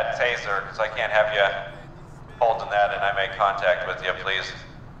drop that taser, because I can't have you holding that and I make contact with you, please.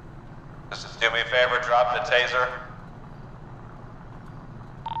 Just do me a favor, drop the taser.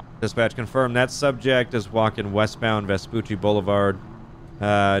 Dispatch confirmed that subject is walking westbound Vespucci Boulevard,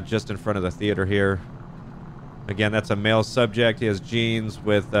 just in front of the theater here. Again, that's a male subject. He has jeans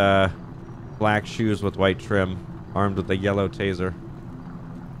with black shoes with white trim, armed with a yellow taser.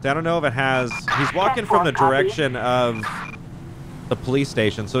 I don't know if it has... He's walking from the direction of the police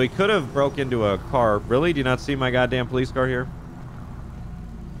station, so he could have broke into a car. Really? Do you not see my goddamn police car here?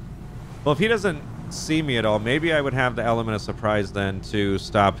 Well, if he doesn't see me at all, maybe I would have the element of surprise then to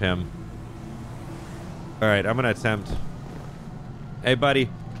stop him. All right, I'm going to attempt. Hey, buddy,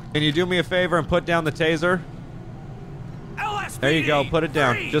 can you do me a favor and put down the taser? LSPD, there you go. Put it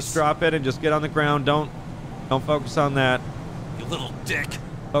down. freeze! Just drop it and just get on the ground. Don't focus on that. You little dick.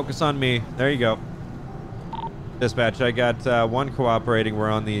 Focus on me. There you go. Dispatch, I got one cooperating. We're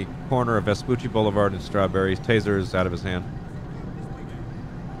on the corner of Vespucci Boulevard and Strawberry. Taser is out of his hand.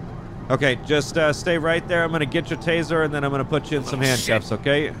 Okay, just stay right there. I'm going to get your taser, and then I'm going to put you in some handcuffs,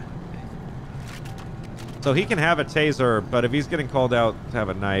 okay? So he can have a taser, but if he's getting called out to have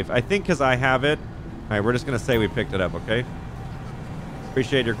a knife, I think because I have it. All right, we're just going to say we picked it up, okay?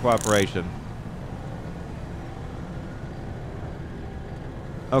 Appreciate your cooperation.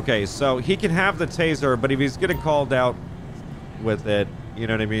 Okay, so he can have the taser, but if he's getting called out with it, you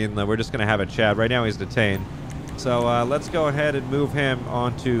know what I mean? We're just going to have a chat. Right now he's detained. So let's go ahead and move him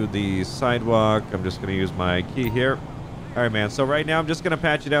onto the sidewalk. I'm just going to use my key here. All right, man. So right now I'm just going to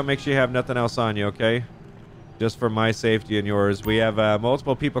pat you down, make sure you have nothing else on you, okay? Just for my safety and yours. We have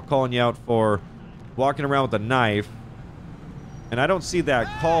multiple people calling you out for walking around with a knife. And I don't see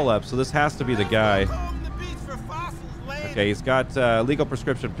that call up, so this has to be the guy. Okay, he's got legal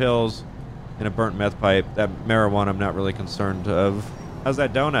prescription pills and a burnt meth pipe. That marijuana I'm not really concerned of. How's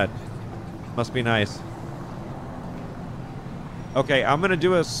that donut? Must be nice. Okay, I'm going to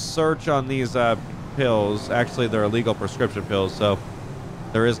do a search on these pills. Actually, they're illegal prescription pills, so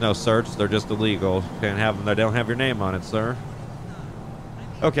there is no search. They're just illegal. Can't have them. They don't have your name on it, sir.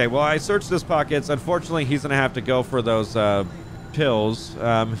 Okay, well, I searched his pockets. Unfortunately, he's going to have to go for those pills.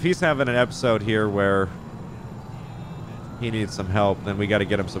 If he's having an episode here where he needs some help, then we got to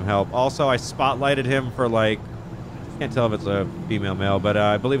get him some help. Also, I spotlighted him for, like, can't tell if it's a female male, but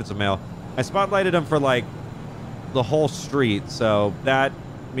I believe it's a male. I spotlighted him for, like, the whole street, so that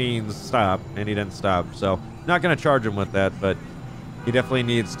means stop, and he didn't stop. So not going to charge him with that, but he definitely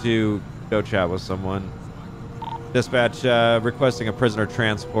needs to go chat with someone. Dispatch, requesting a prisoner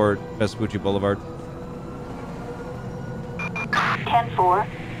transport, Vespucci Boulevard. 10-4.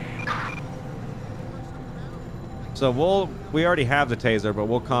 So we already have the taser, but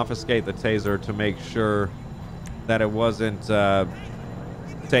we'll confiscate the taser to make sure that it wasn't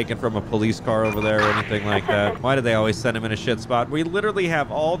taken from a police car over there or anything like that. Why do they always send him in a shit spot? We literally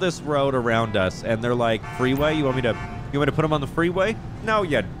have all this road around us, and they're like, freeway? You want me to put him on the freeway? No,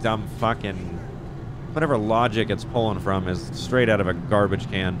 you dumb fucking... Whatever logic it's pulling from is straight out of a garbage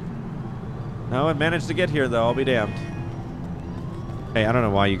can. No, it managed to get here, though. I'll be damned. Hey, I don't know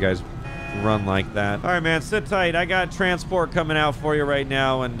why you guys run like that. All right, man, sit tight. I got transport coming out for you right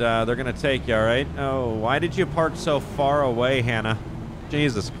now, and they're going to take you, all right? Oh, why did you park so far away, Hannah?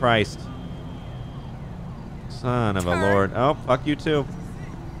 Jesus Christ. Son of a lord. Oh, fuck you too.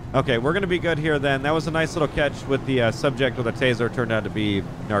 Okay, we're going to be good here then. That was a nice little catch with the subject with a taser. Turned out to be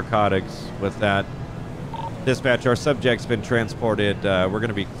narcotics with that. Dispatch, our subject's been transported. We're going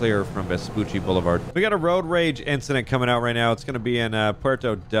to be clear from Vespucci Boulevard. We got a road rage incident coming out right now. It's going to be in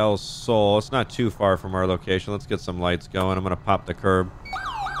Puerto del Sol. It's not too far from our location. Let's get some lights going. I'm going to pop the curb.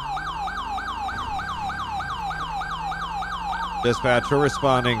 Dispatch, we're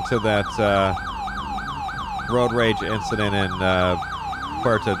responding to that road rage incident in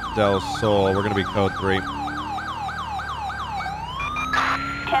Puerto del Sol. We're going to be code 3.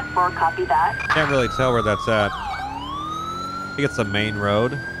 10-4, copy that. Can't really tell where that's at. I think it's the main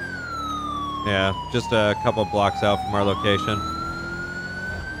road. Yeah, just a couple blocks out from our location.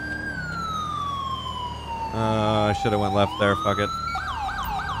 I should have went left there. Fuck it.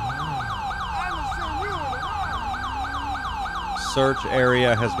 Search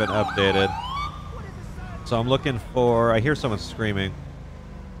area has been updated. So I'm looking for... I hear someone screaming.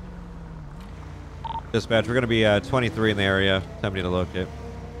 Dispatch, we're going to be 23 in the area. Attempting to locate.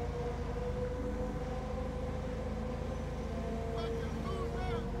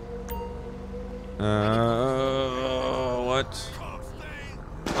 What?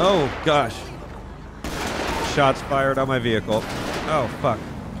 Oh, gosh. Shots fired on my vehicle. Oh, fuck.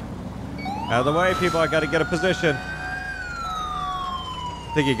 Out of the way, people. I got to get a position.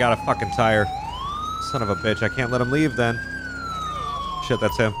 I think he got a fucking tire. Son of a bitch. I can't let him leave then. Shit,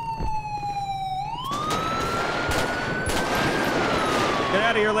 that's him. Get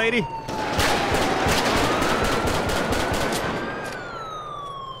out of here, lady.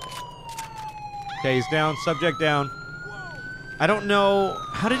 Okay, he's down. Subject down. I don't know.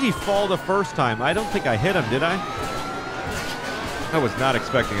 How did he fall the first time? I don't think I hit him, did I? I was not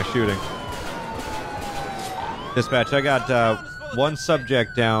expecting a shooting. Dispatch, I got one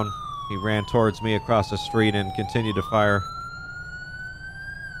subject down. He ran towards me across the street and continued to fire.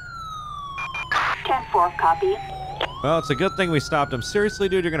 10-4, copy. Well, it's a good thing we stopped him. Seriously,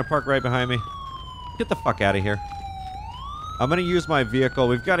 dude, you're going to park right behind me? Get the fuck out of here. I'm going to use my vehicle.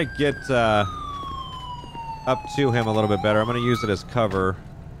 We've got to get up to him a little bit better. I'm going to use it as cover.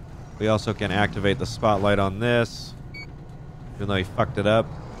 We also can activate the spotlight on this, even though he fucked it up.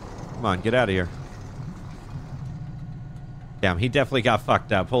 Come on, get out of here. Damn, he definitely got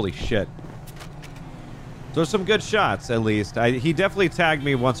fucked up. Holy shit. So some good shots, at least. He definitely tagged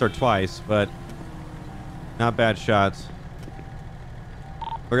me once or twice, but not bad shots.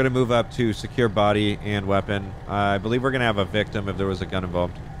 We're going to move up to secure body and weapon. I believe we're going to have a victim if there was a gun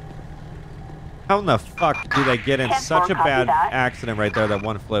involved. How in the fuck do they get in such a bad accident right there that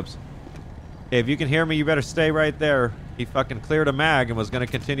one flips? Okay, if you can hear me, you better stay right there. He fucking cleared a mag and was going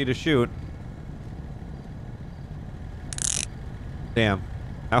to continue to shoot. Damn.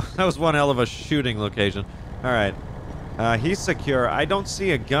 That was one hell of a shooting location. All right. He's secure. I don't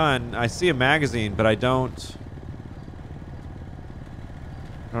see a gun. I see a magazine, but I don't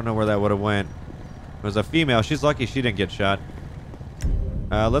know where that would have went. It was a female. She's lucky she didn't get shot.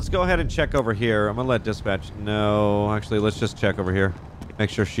 Let's go ahead and check over here. I'm going to let dispatch know. Actually, let's just check over here. Make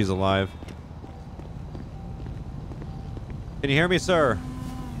sure she's alive. Can you hear me, sir?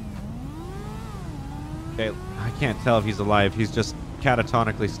 Okay, I can't tell if he's alive. He's just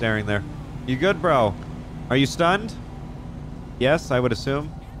catatonically staring there. You good, bro? Are you stunned? Yes, I would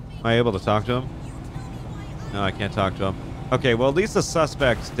assume. Am I able to talk to him? No, I can't talk to him. Okay, well, at least the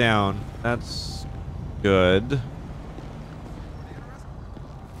suspect's down. That's good.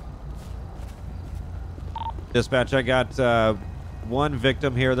 Dispatch, I got one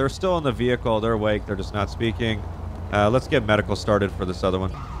victim here. They're still in the vehicle. They're awake. They're just not speaking. Let's get medical started for this other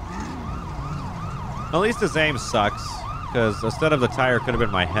one. At least his aim sucks, because instead of the tire, could have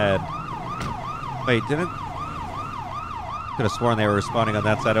been my head. Wait, didn't? Could have sworn they were responding on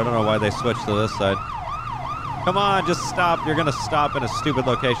that side. I don't know why they switched to this side. Come on, just stop. You're going to stop in a stupid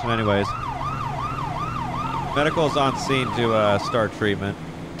location anyways. Medical's on scene to start treatment.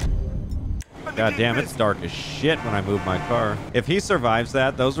 God damn, it's dark as shit when I move my car. If he survives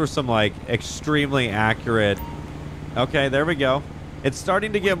that, those were some, like, extremely accurate... Okay, there we go. It's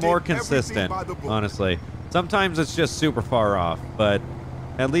starting to get more consistent, honestly. Sometimes it's just super far off, but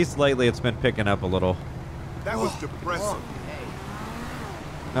at least lately it's been picking up a little. That was depressing.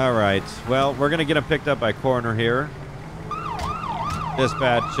 All right. Well, we're going to get him picked up by coroner here.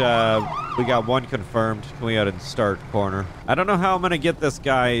 Dispatch, we got one confirmed. Can we go ahead and start coroner? I don't know how I'm going to get this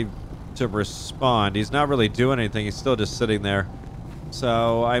guy to respond. He's not really doing anything. He's still just sitting there.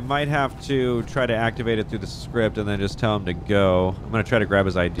 So I might have to try to activate it through the script and then just tell him to go. I'm going to try to grab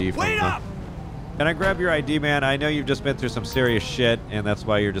his ID from him. Can I grab your ID, man? I know you've just been through some serious shit, and that's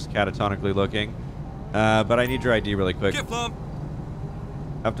why you're just catatonically looking. But I need your ID really quick.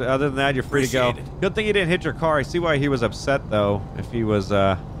 Other than that, you're free to go. Good thing you didn't hit your car. I see why he was upset, though, if he was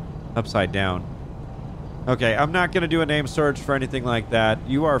upside down. Okay, I'm not going to do a name search for anything like that.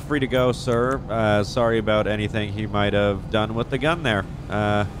 You are free to go, sir. Sorry about anything he might have done with the gun there.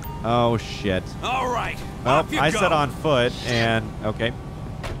 Oh, shit. All right. Well, I said on foot, and... Okay.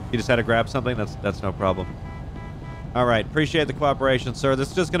 You just had to grab something? That's no problem. All right. Appreciate the cooperation, sir. This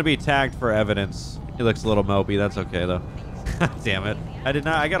is just going to be tagged for evidence. He looks a little mopey. That's okay, though. Damn it.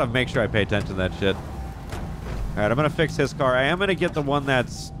 I got to make sure I pay attention to that shit. All right, I'm going to fix his car. I am going to get the one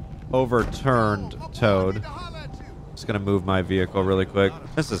that's overturned towed. Just going to move my vehicle really quick.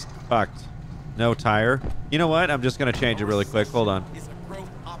 This is fucked. No tire. You know what? I'm just going to change it really quick. Hold on.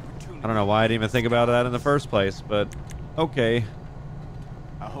 I don't know why I didn't even think about that in the first place, but okay.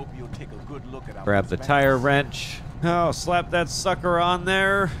 I hope you'll take a good look at our Grab the tire wrench. Oh, slap that sucker on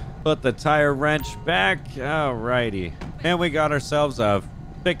there. Put the tire wrench back. Alrighty. And we got ourselves a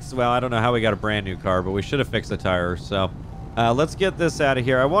fix. Well, I don't know how we got a brand new car, but we should have fixed the tire. So let's get this out of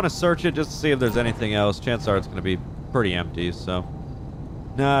here. I want to search it just to see if there's anything else. Chances are it's going to be pretty empty, so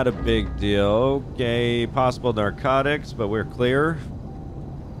not a big deal. Okay, possible narcotics, but we're clear.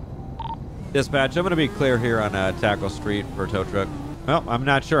 Dispatch, I'm going to be clear here on Tackle Street for a tow truck. Well, I'm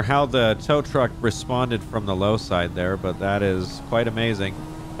not sure how the tow truck responded from the low side there, but that is quite amazing.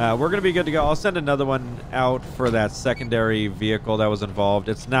 We're going to be good to go. I'll send another one out for that secondary vehicle that was involved.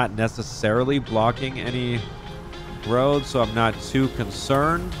 It's not necessarily blocking any roads, so I'm not too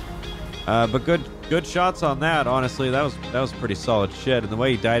concerned. But good shots on that, honestly. That was pretty solid shit. And the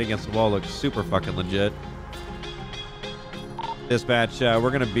way he died against the wall looked super fucking legit. Dispatch, we're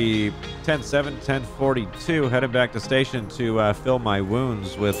going to be 10-7, 10-42, headed back to station to fill my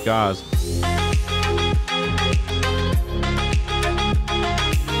wounds with gauze.